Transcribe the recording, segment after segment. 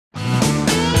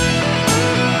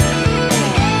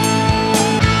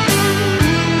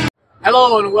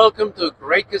Hello and welcome to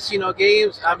Great Casino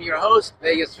Games. I'm your host,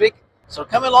 Vegas Vic. So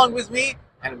come along with me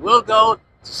and we'll go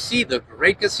to see the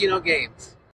Great Casino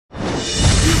Games. You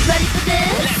ready for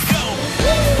this? Let's go!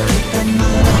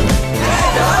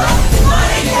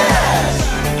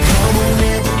 Come on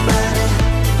everybody,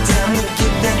 time to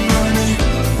get that money,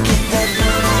 get that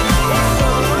money,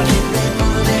 get that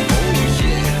money.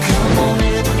 Come on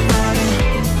everybody,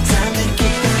 time to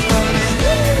get that money,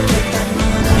 get that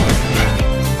money,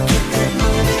 get that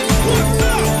money.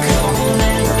 Come on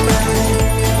everybody,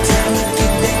 time to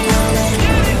get that money,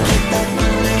 get that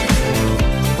money,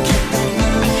 get that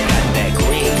money. Got that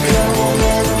green. Come on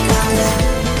everybody,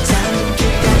 time to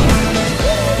get that money.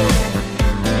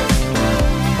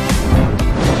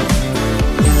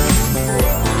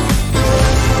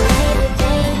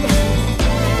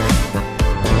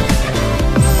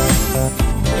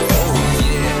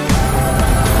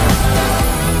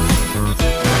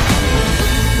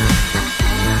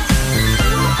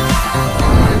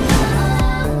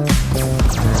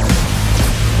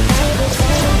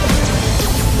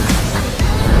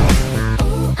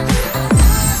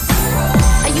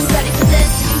 Are you ready for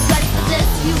this? Are you ready for this?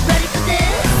 Are you ready for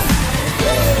this?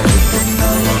 Get that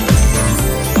money,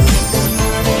 get that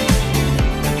money.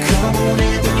 Come on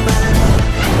everybody,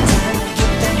 time to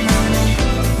get that money,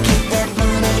 get that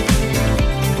money,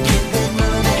 get that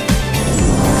money.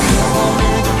 Come on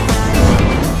everybody,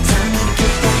 time to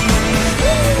get that money,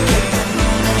 get that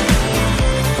money,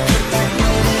 get that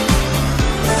money.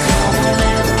 Come on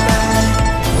everybody,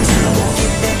 time to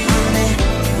get that money,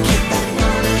 get that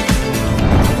money,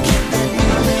 get that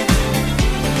money.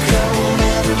 Come on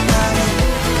everybody,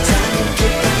 time to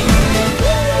get that money.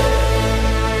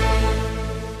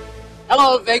 Hello,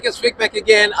 Vegas Vic back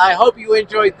again. I hope you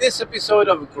enjoyed this episode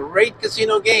of Great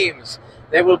Casino Games.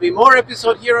 There will be more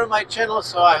episodes here on my channel,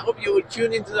 so I hope you will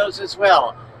tune into those as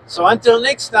well. So until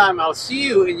next time, I'll see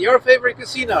you in your favorite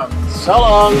casino. So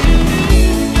long!